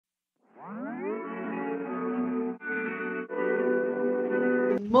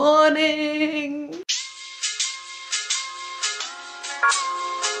Morning.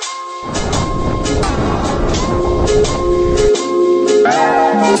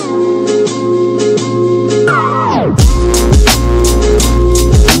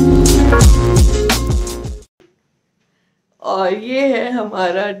 और ये है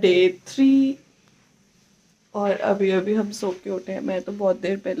हमारा डे 3 और अभी हम सो के उठे हैं। मैं तो बहुत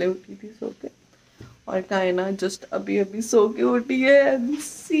देर पहले उठी थी सो के, और कायना जस्ट अभी सो के उठी है। And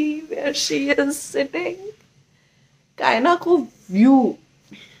C where she is sitting. कायना को व्यू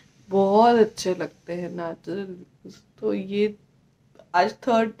बहुत अच्छे लगते हैं, नेचुरल। तो ये आज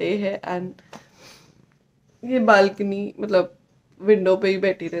 3rd डे है एंड ये बालकनी मतलब विंडो पे ही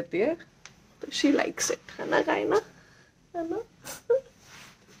बैठी रहती है, तो शी लाइक्स इट, है ना कायना, है ना।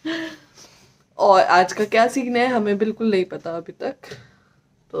 और आज का क्या सीन है हमें बिल्कुल नहीं पता अभी तक,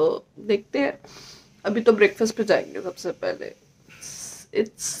 तो देखते हैं। अभी तो ब्रेकफास्ट पे जाएंगे सबसे पहले।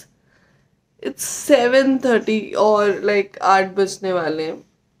 इट्स 7:30 और लाइक 8 बजने वाले हैं।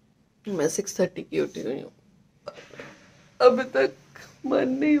 मैं 6:30 की उठी हुई हूँ, अभी तक मन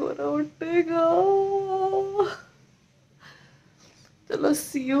नहीं हो रहा उठने का। चलो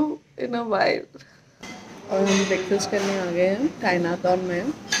सी यू इन अ वाइल। और हम ब्रेकफास्ट करने आ गए हैं, कायनात और मैं।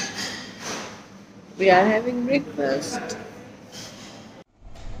 We are having breakfast.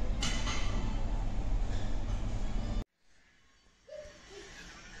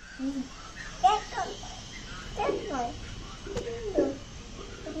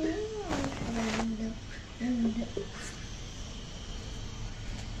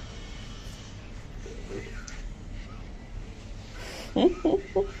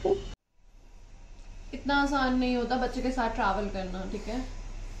 इतना आसान नहीं होता बच्चे के साथ ट्रैवल करना, ठीक है।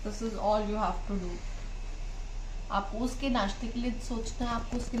 This is all you have to do. आपको उसके नाश्ते के लिए सोचना है,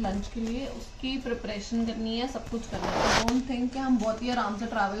 आपको उसके लंच के लिए उसकी प्रिपरेशन करनी है, सब कुछ करना है। डोंट थिंक कि हम बहुत ही आराम से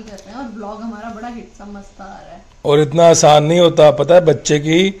ट्रैवल कर रहे हैं और व्लॉग हमारा बड़ा हिट सा मस्त आ रहा है। और इतना आसान नहीं होता, पता है, बच्चे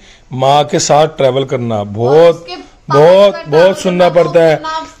की माँ के साथ ट्रैवल करना बहुत बहुत बहुत सुनना पड़ता है,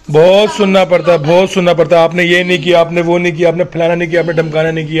 बहुत सुनना पड़ता है, बहुत सुनना पड़ता है। आपने ये नहीं किया, आपने वो नहीं किया, आपने फलाना नहीं किया, आपने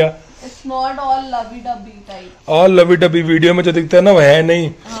ढमकाना नहीं किया। It's not all lovey-dovey type। और लवी डबी वीडियो में जो दिखता है ना, वो है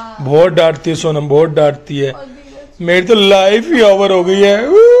नहीं। बहुत डांटती है सोनम, बहुत डांटती है। मेरी तो लाइफ ही ओवर हो गई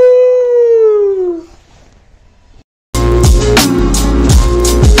है।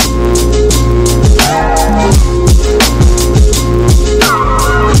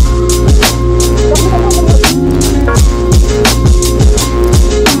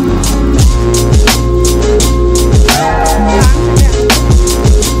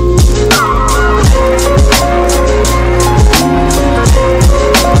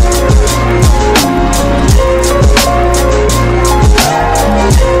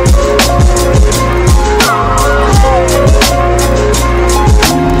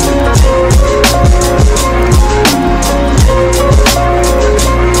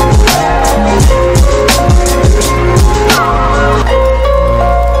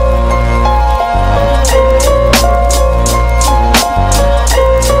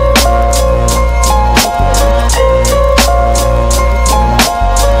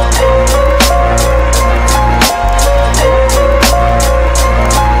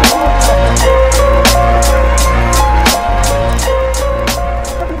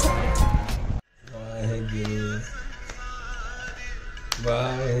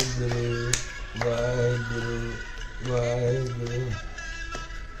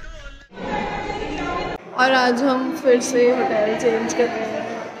 और आज हम फिर से होटल चेंज कर रहे हैं।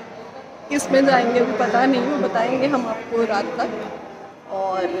 किस में जाएंगे अभी पता नहीं, वो बताएंगे हम आपको रात तक।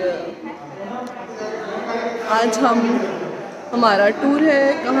 और आज हमारा टूर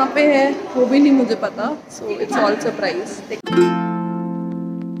है, कहाँ पे है वो भी नहीं मुझे पता, सो इट्स ऑल सरप्राइज।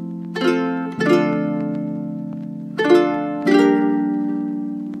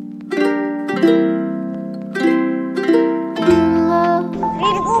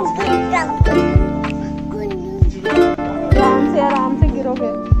 आराम से गिरोगे।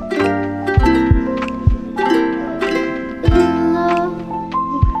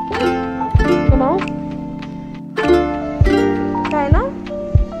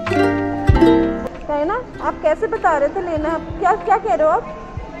 कायना, आप कैसे बता रहे थे लेना? आप क्या क्या कह रहे हो आप?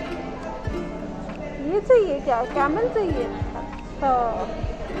 ये चाहिए क्या? कैमल चाहिए? अच्छा,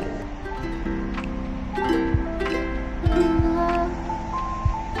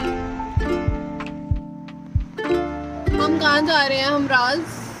 हम कहाँ जा रहे हैं? हम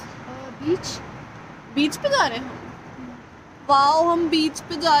बीच पे जा रहे हैं। वाओ, हम बीच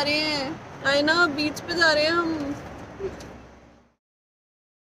पे जा रहे हैं, है ना, बीच पे जा रहे हैं हम।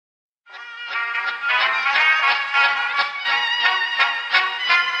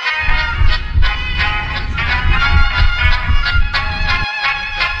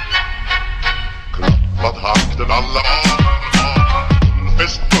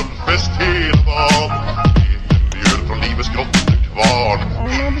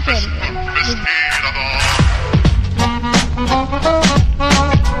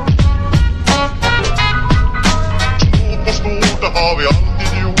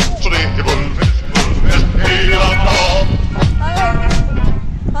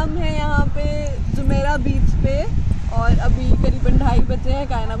 तकरीबन 2:30 बजे हैं।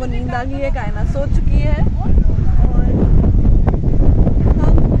 कायना को नींद आ गई है, कायना सो चुकी है और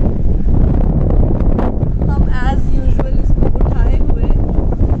हम एज यूजुअल इसको उठाए हुए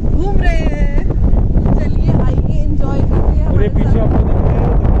घूम रहे हैं। चलिए आइए एंजॉय करते हैं। और ये पीछे आपको दिख रहा है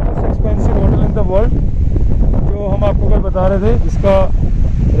the most expensive hotel in the world, जो हम आपको कल बता रहे थे, जिसका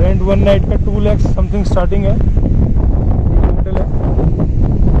रेंट 1 नाइट का 2 लाख समथिंग स्टार्टिंग है। होटल है।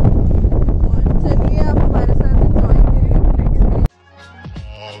 और चलिए आप हमारे साथ एंजॉय करिए।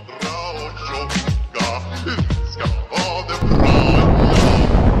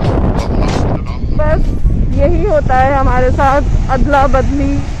 बस यही होता है हमारे साथ, अदला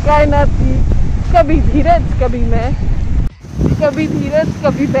बदली कायनात की। कभी धीरज कभी मैं, कभी धीरज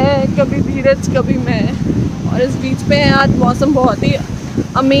कभी मैं, कभी धीरज कभी मैं। और इस बीच पे आज मौसम बहुत ही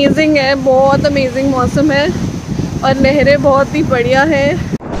अमेजिंग है, बहुत अमेजिंग मौसम है और लहरें बहुत ही बढ़िया है।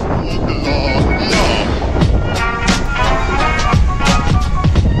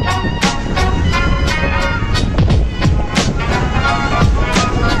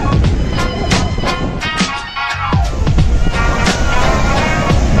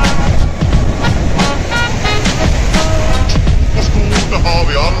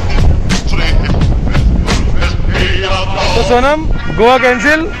 तो सोनम, गोवा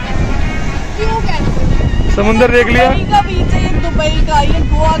कैंसिल? क्यों कैंसिल? समुंदर देख लिया? दुबई का बीच है, दुबई का, ये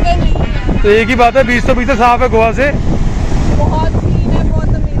गोवा का नहीं है। तो एक ही बात है, बीच तो बीच से साफ है गोवा से। बहुत सीन है, बहुत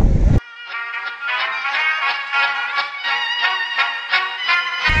अमेजिंग है।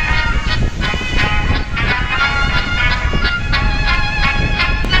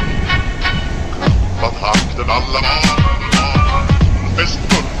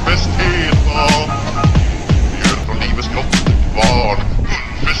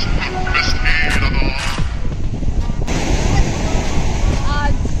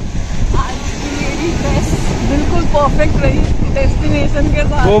 बिल्कुल परफेक्ट रही डेस्टिनेशन के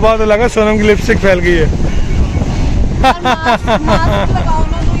साथ। वो बात अलग है, सोनम की लिपस्टिक फैल गई है। मास्क लगाओ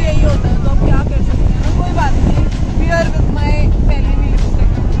ना तो यही होता है, तो अब क्या कर सकते हैं ना, कोई बात नहीं। वियर विद माय पहली भी लिपस्टिक।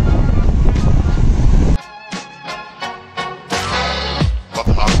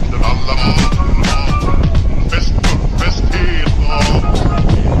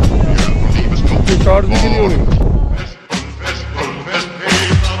 शॉर्ट्स भी नहीं होगी।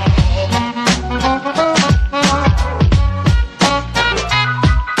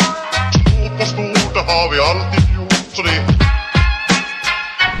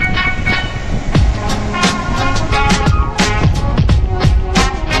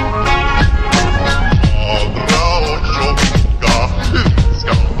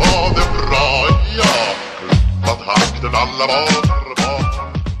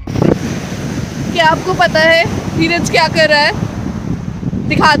 क्या आपको पता है धीरज क्या कर रहा है?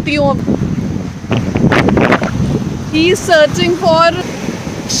 दिखाती हूँ आपको। ही इज सर्चिंग फॉर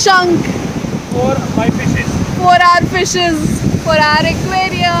शंख For my fishes. for our fishes, for our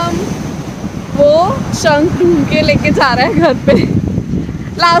aquarium। वो शंख ढूंढ के लेके जा रहा है घर पे।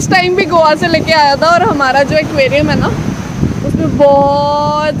 लास्ट टाइम भी गोवा से लेके आया था और हमारा जो एक्वेरियम है ना, उसमें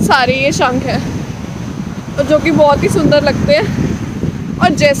बहुत सारे ये शंख है और जो कि बहुत ही सुंदर लगते हैं। और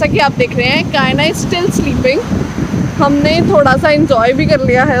जैसा कि आप देख रहे हैं, कायना इज स्टिल स्लीपिंग। हमने थोड़ा सा इंजॉय भी कर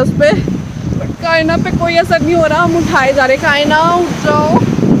लिया है उस पर, बट कायना पे कोई असर नहीं हो रहा। हम उठाए जा रहे। कायना उठ जाओ,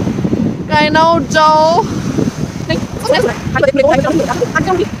 कायना उठ जाओ।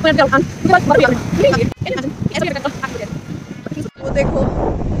 वो देखो,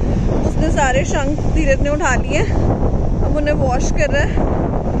 उसने सारे शंख धीरज ने उठा लिए, अब उन्हें वॉश कर रहा है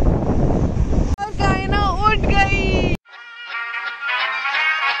और कायना उठ गई।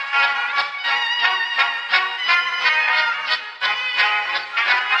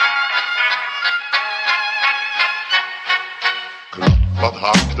 Vad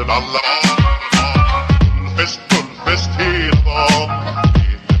hakten alla Gullfest hela dagen.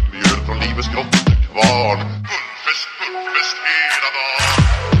 Mjöl från livets grottekvarn. Gullfest hela dagen.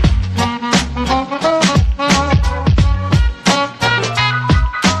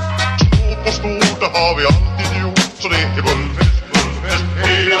 Stort, det har vi alltid gjort. Så det är gullfest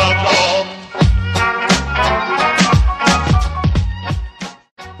hela dagen.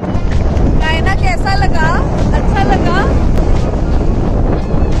 कायना कैसा लगा? अच्छा लगा?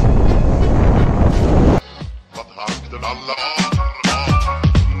 Alla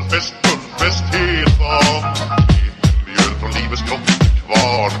Gullfest hela dagen. Mjöl från livets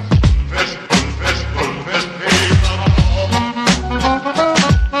grottekvarn. Gullfest hela dagen.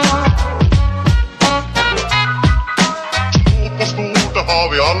 Stort, det har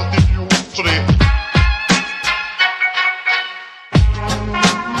vi alltid gjort. Så det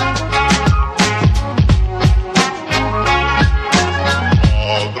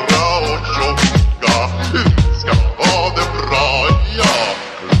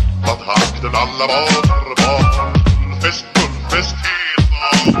jakten alla barer barn. Fullfest hela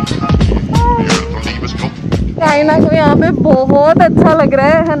dagen. Mjöl från livets grott. कायना को यहाँ पे बहुत अच्छा लग रहा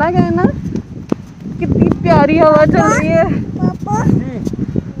है ना कायना? कितनी प्यारी हवा चल रही है।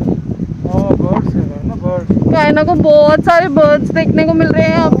 कायना को बहुत सारे बर्ड्स देखने को मिल रहे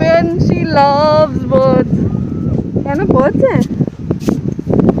हैं यहाँ पे and she loves birds. कायना birds हैं,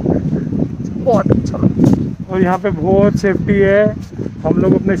 बहुत अच्छा। और यहाँ पे बहुत सेफ्टी है, हम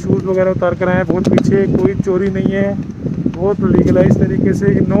लोग अपने शूज़ वगैरह उतार कर आए हैं। बहुत पीछे, कोई चोरी नहीं है, बहुत लीगलाइज तरीके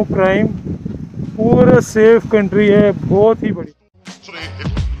से, नो क्राइम, पूरा सेफ कंट्री है, बहुत ही बड़ी। Så det är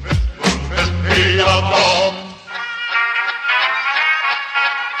fullfest hela dagen.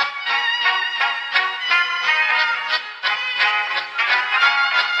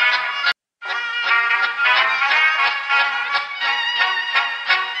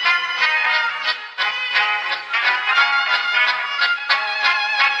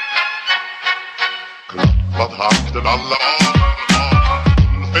 Klappat hakten alla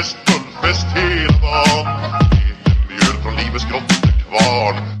fullfest hela dagen. Mjöl från livets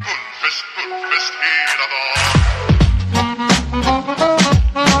grottekvarn. Fullfest hela dagen.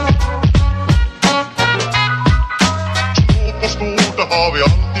 Stort och stort, det har vi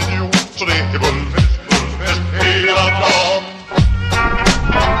alltid gjort. Så det är fullfest hela dagen.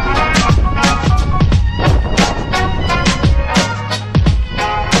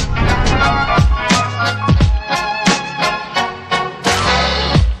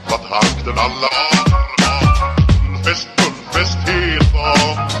 Hakten alla fullfest hela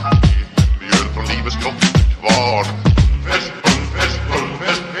dagen. Mjöl från livets grottekvarn. Fullfest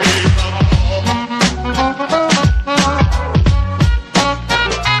hela dagen.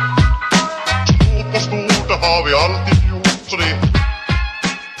 Stort och stort, det har vi alltid gjort. Så det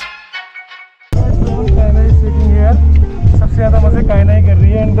सबसे ज़्यादा मजे कायना ही कर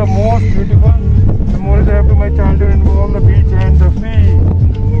रही है। And the most beautiful memories I have to my childhood involve the beach and the सी।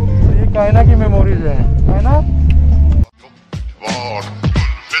 ये कायना की memories है, है ना? grottekvarn.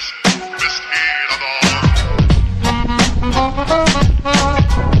 Fullfest hela dagen.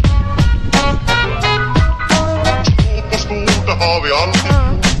 Stort och stort, det har vi alltid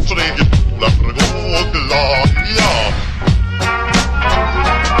gjort. Så det är kul att gå glad, ja.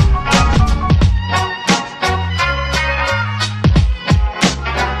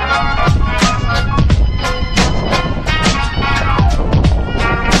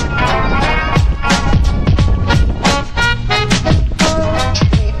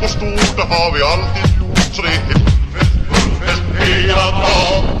 Stort, det har vi alltid gjort. Så det är fullfest hela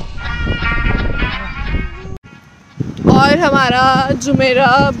dagen. और हमारा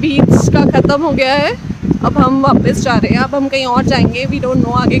Jumeirah beach का ख़त्म हो गया है, अब हम वापस जा रहे हैं। अब हम कहीं और जाएंगे, वी डोंट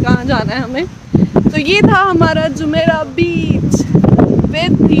नो आगे कहाँ जाना है हमें। तो ये था हमारा जुमेरा बीच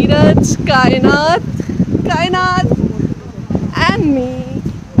विद धीरज, कायनात एंड मी।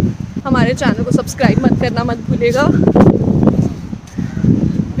 हमारे चैनल को सब्सक्राइब मत करना मत भूलिएगा,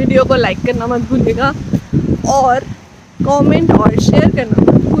 वीडियो को लाइक करना मत भूलिएगा और कमेंट और शेयर करना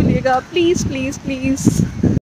मत भूलिएगा, प्लीज़ प्लीज़ प्लीज़।